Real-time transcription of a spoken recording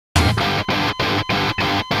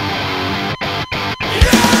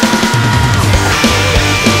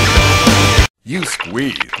You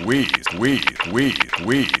squeeze, squeeze, squeeze, squeeze,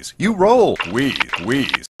 squeeze. You roll, squeeze,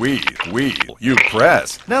 squeeze, squeeze, squeeze. You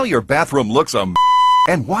press. Now your bathroom looks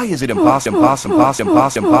And why is it impossible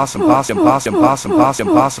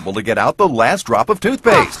to get out the last drop of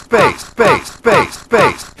toothpaste?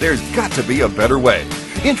 There's got to be a better way.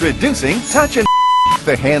 Introducing Touch and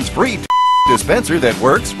the hands-free dispenser that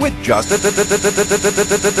works with just a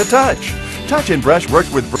touch. Touch and Brush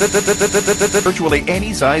works with virtually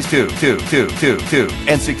any size tube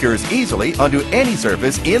and secures easily onto any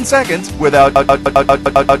surface in seconds without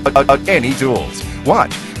any tools.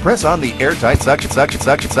 Watch. Press on the airtight suction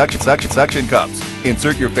cups.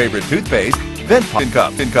 Insert your favorite toothpaste, then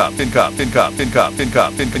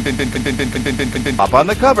pop on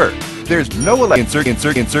the cover. There's no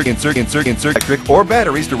insert electric or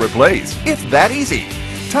batteries to replace. It's that easy.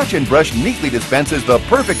 Touch and Brush neatly dispenses the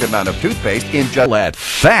perfect amount of toothpaste in just a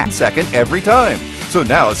second every time. So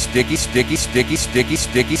now sticky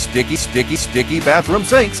bathroom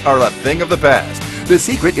sinks are a thing of the past. The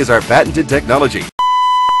secret is our patented technology.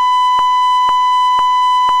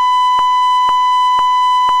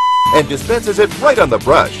 And dispenses it right on the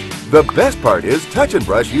brush. The best part is Touch and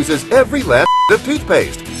Brush uses every last of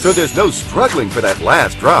toothpaste, so there's no struggling for that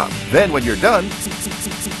last drop. Then when you're done,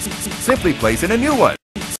 simply place in a new one.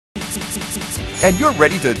 And you're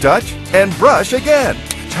ready to touch and brush again.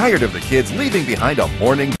 Tired of the kids leaving behind a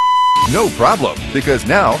morning? No problem, because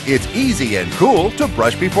now it's easy and cool to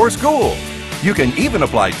brush before school. You can even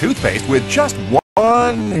apply toothpaste with just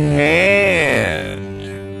one hand.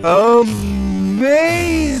 Amazing!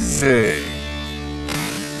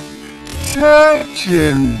 Touch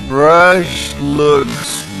and Brush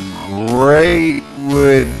looks great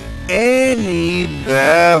with any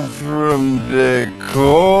bathroom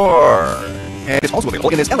decor. And it's also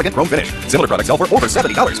available in this elegant chrome finish. Similar products sell for over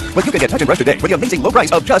 $70, but you can get Touch and Brush today for the amazing low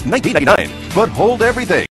price of just $19.99. But hold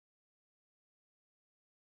everything.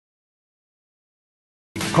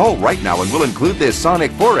 Call right now and we'll include this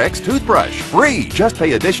Sonic 4X toothbrush free. Just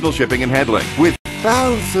pay additional shipping and handling. With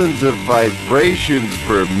thousands of vibrations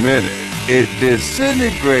per minute, it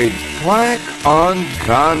disintegrates plaque on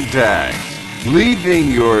contact,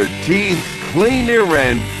 leaving your teeth cleaner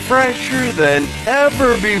and fresher than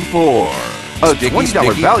ever before. A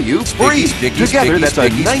 $20 value free. Together, that's a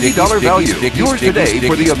 $90 value. Yours today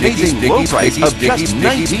for the amazing low price of just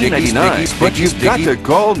 $19.99. But you've got to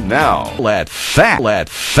call now.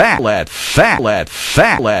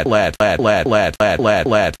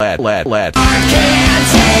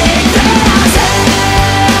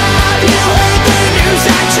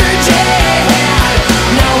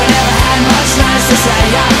 No one ever had much nice to say.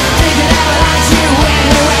 I think it ever liked you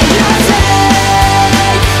anyway. You say